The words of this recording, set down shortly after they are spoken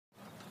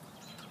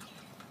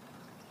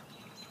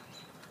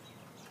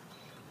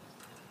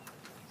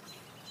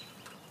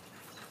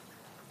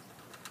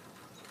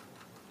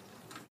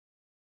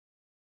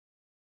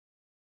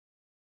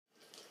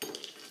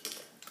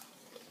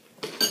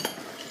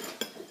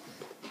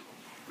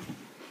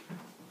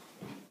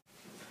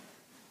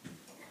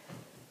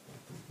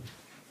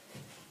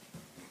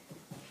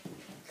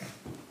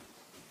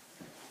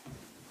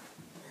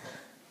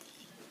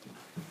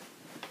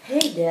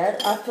Hey,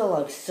 Dad, I feel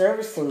like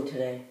servicing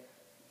today.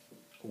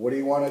 What do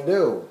you want to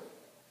do?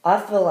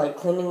 I feel like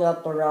cleaning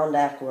up around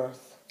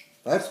Ackworth.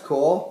 That's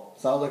cool.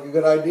 Sounds like a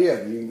good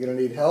idea. You gonna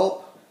need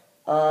help?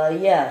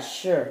 Yeah,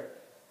 sure.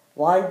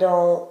 Why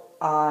don't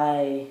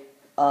can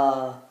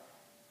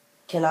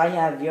I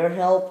have your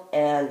help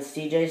and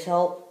CJ's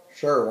help?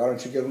 Sure, why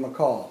don't you give him a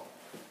call?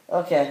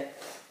 Okay.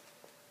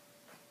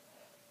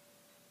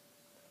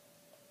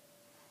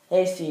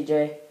 Hey,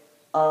 CJ.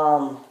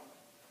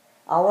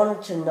 I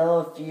wanted to know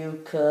if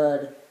you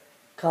could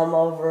come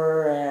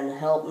over and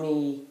help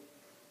me,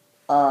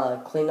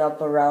 clean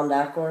up around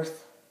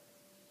Ackworth.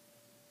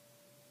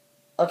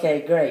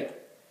 Okay, great.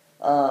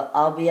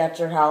 I'll be at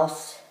your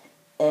house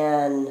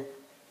in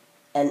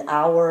an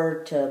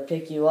hour to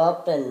pick you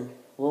up and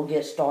we'll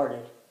get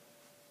started.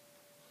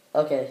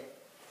 Okay,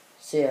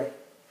 see ya.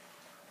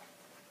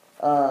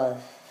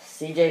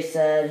 CJ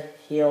said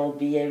he'll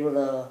be able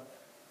to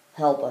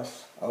help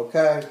us.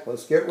 Okay,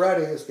 let's get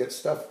ready. Let's get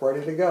stuff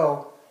ready to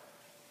go.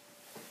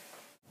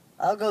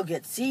 I'll go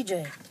get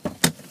CJ.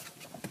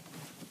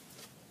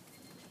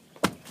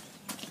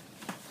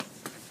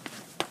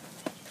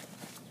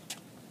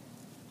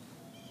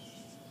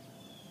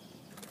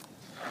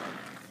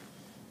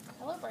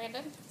 Hello,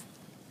 Brandon.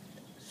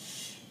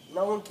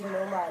 No one can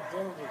know my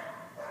identity.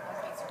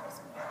 Okay,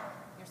 serviceman.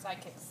 Your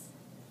sidekick's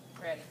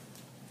ready.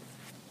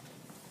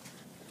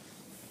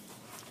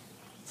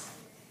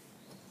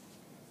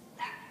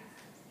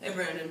 Hey,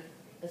 Brandon.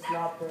 It's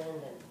not Brandon.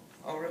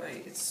 All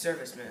right, it's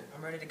Serviceman.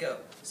 I'm ready to go.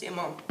 See you,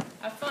 Mom.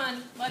 Have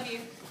fun. Love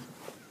you.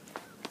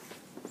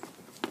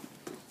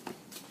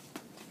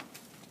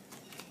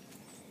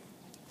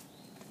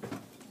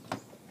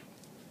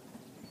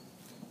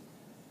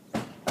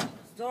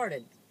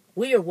 Started.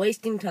 We are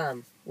wasting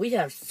time. We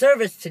have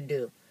service to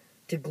do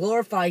to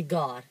glorify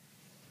God.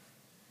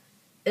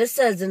 It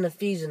says in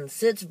Ephesians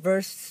 6,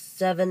 verse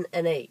 7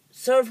 and 8,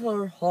 serve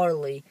her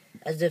heartily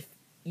as if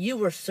you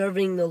were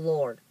serving the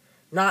Lord,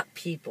 not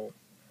people.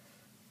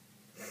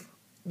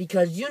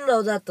 Because you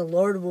know that the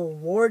Lord will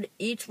reward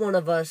each one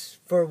of us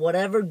for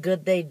whatever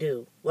good they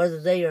do, whether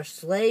they are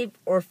slave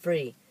or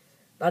free.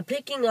 By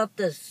picking up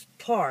this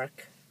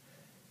park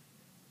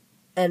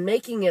and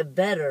making it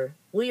better,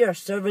 we are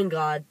serving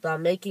God by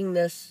making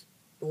this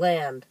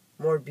land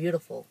more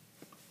beautiful.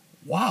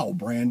 Wow,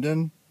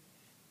 Brandon.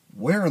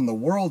 Where in the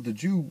world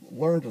did you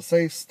learn to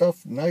say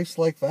stuff nice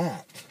like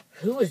that?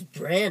 Who is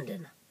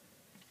Brandon?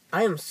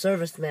 I am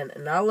serviceman,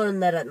 and I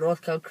learned that at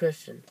North Cal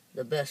Christian,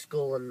 the best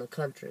school in the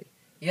country.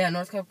 Yeah,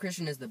 North Cal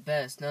Christian is the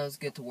best. Now let's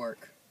get to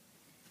work.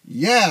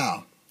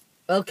 Yeah!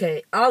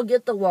 Okay, I'll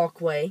get the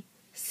walkway.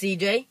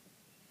 CJ,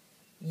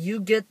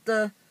 you get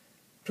the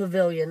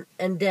pavilion,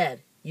 and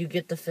Dad, you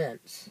get the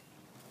fence.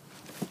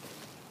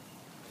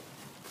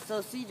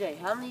 So, CJ,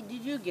 how many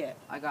did you get?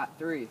 I got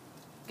 3.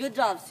 Good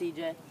job,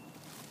 CJ.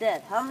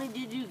 Dad, how many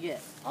did you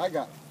get? I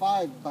got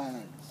 5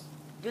 bags.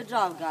 Good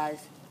job, guys.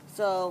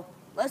 So,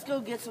 let's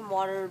go get some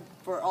water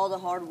for all the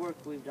hard work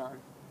we've done.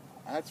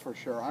 That's for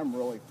sure. I'm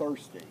really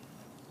thirsty.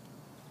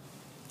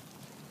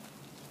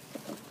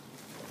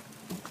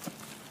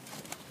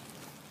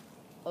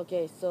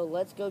 Okay, so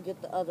let's go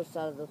get the other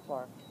side of the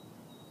park.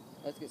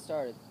 Let's get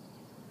started.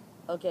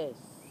 Okay,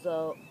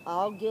 so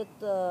I'll get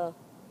the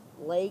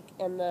lake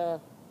and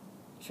the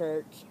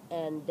church,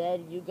 and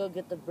Dad, you go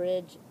get the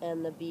bridge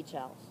and the beach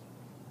house.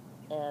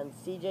 And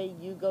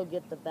CJ, you go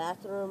get the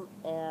bathroom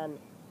and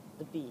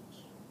the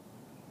beach.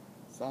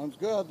 Sounds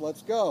good.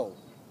 Let's go.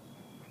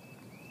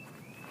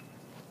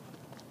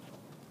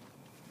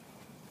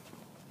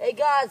 Hey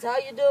guys, how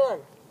you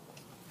doing?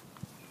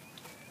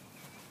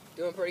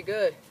 Doing pretty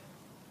good.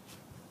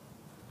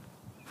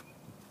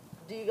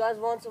 Do you guys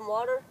want some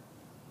water?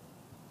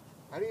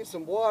 I need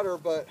some water,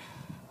 but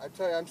I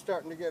tell you, I'm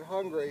starting to get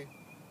hungry.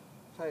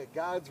 I tell you,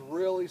 God's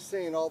really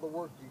seen all the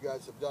work you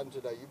guys have done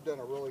today. You've done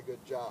a really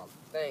good job.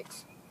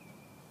 Thanks.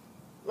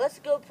 Let's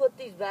go put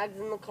these bags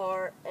in the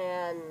car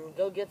and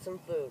go get some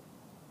food.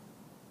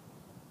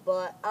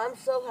 But I'm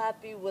so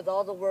happy with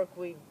all the work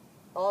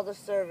all the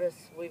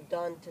service we've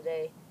done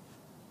today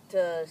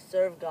to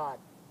serve God.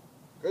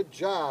 Good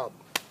job.